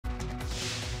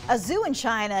A zoo in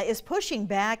China is pushing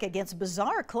back against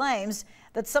bizarre claims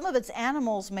that some of its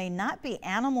animals may not be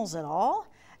animals at all.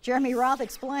 Jeremy Roth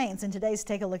explains in today's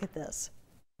Take a Look at This.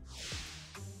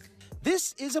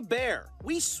 This is a bear,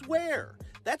 we swear.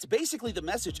 That's basically the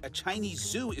message a Chinese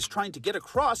zoo is trying to get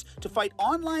across to fight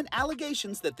online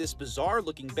allegations that this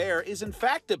bizarre-looking bear is in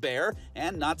fact a bear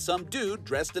and not some dude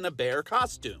dressed in a bear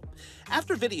costume.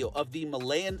 After video of the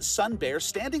Malayan sun bear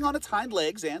standing on its hind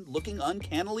legs and looking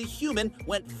uncannily human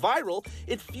went viral,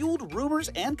 it fueled rumors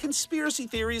and conspiracy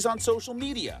theories on social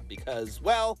media because,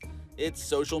 well, it's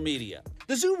social media.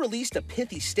 The zoo released a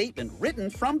pithy statement written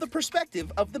from the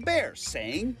perspective of the bear,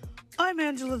 saying, "I'm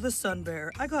Angela the Sun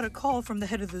Bear. I got a call from the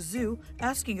head of the zoo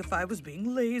asking if I was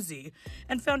being lazy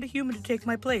and found a human to take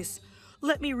my place.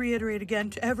 Let me reiterate again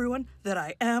to everyone that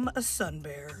I am a sun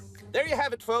bear." There you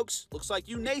have it, folks. Looks like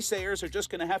you naysayers are just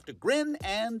going to have to grin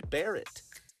and bear it.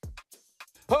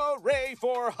 Hooray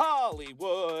for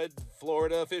Hollywood!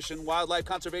 Florida Fish and Wildlife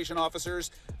Conservation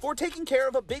officers for taking care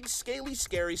of a big, scaly,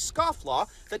 scary scofflaw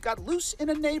that got loose in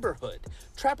a neighborhood.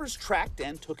 Trappers tracked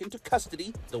and took into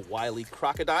custody the wily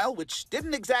crocodile, which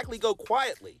didn't exactly go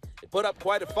quietly. It put up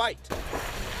quite a fight.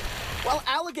 While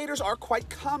alligators are quite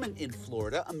common in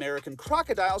Florida, American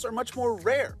crocodiles are much more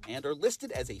rare and are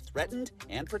listed as a threatened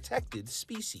and protected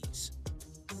species.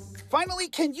 Finally,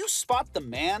 can you spot the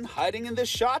man hiding in this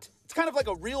shot? It's kind of like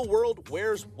a real-world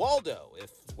Where's Waldo,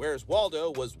 if Where's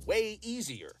Waldo was way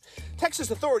easier.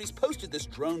 Texas authorities posted this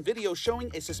drone video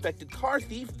showing a suspected car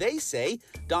thief, they say,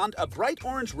 donned a bright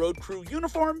orange road crew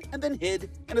uniform and then hid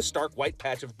in a stark white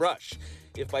patch of brush.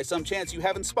 If by some chance you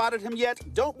haven't spotted him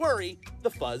yet, don't worry,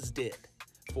 the fuzz did.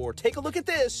 For Take a Look at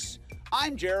This,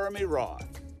 I'm Jeremy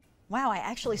Roth. Wow, I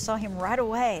actually saw him right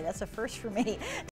away. That's a first for me.